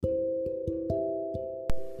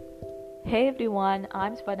Hey everyone,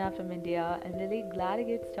 I'm Spadna from India. I'm really glad to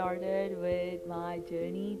get started with my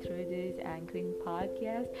journey through this anchoring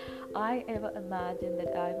podcast. I ever imagined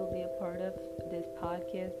that I will be a part of this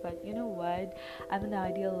podcast, but you know what? I'm an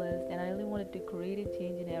idealist and I really wanted to create a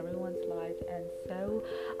change in everyone's life, and so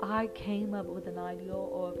I came up with an idea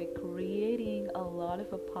of creating a lot of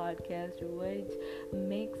a podcast which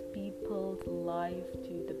makes people's life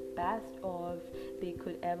to the best of they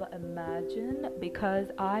could ever imagine, because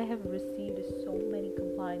I have received so many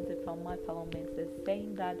complaints from my fellow mates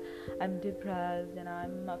saying that I'm depressed and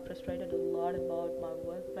I'm frustrated a lot about my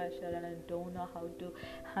work pressure and I don't know how to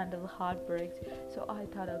handle heartbreaks. So I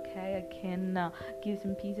thought, okay, I can give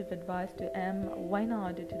some piece of advice to why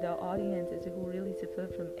not to the audiences who really suffer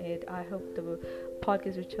from it. I hope the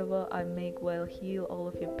podcast whichever I make will heal all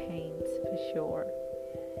of your pains for sure.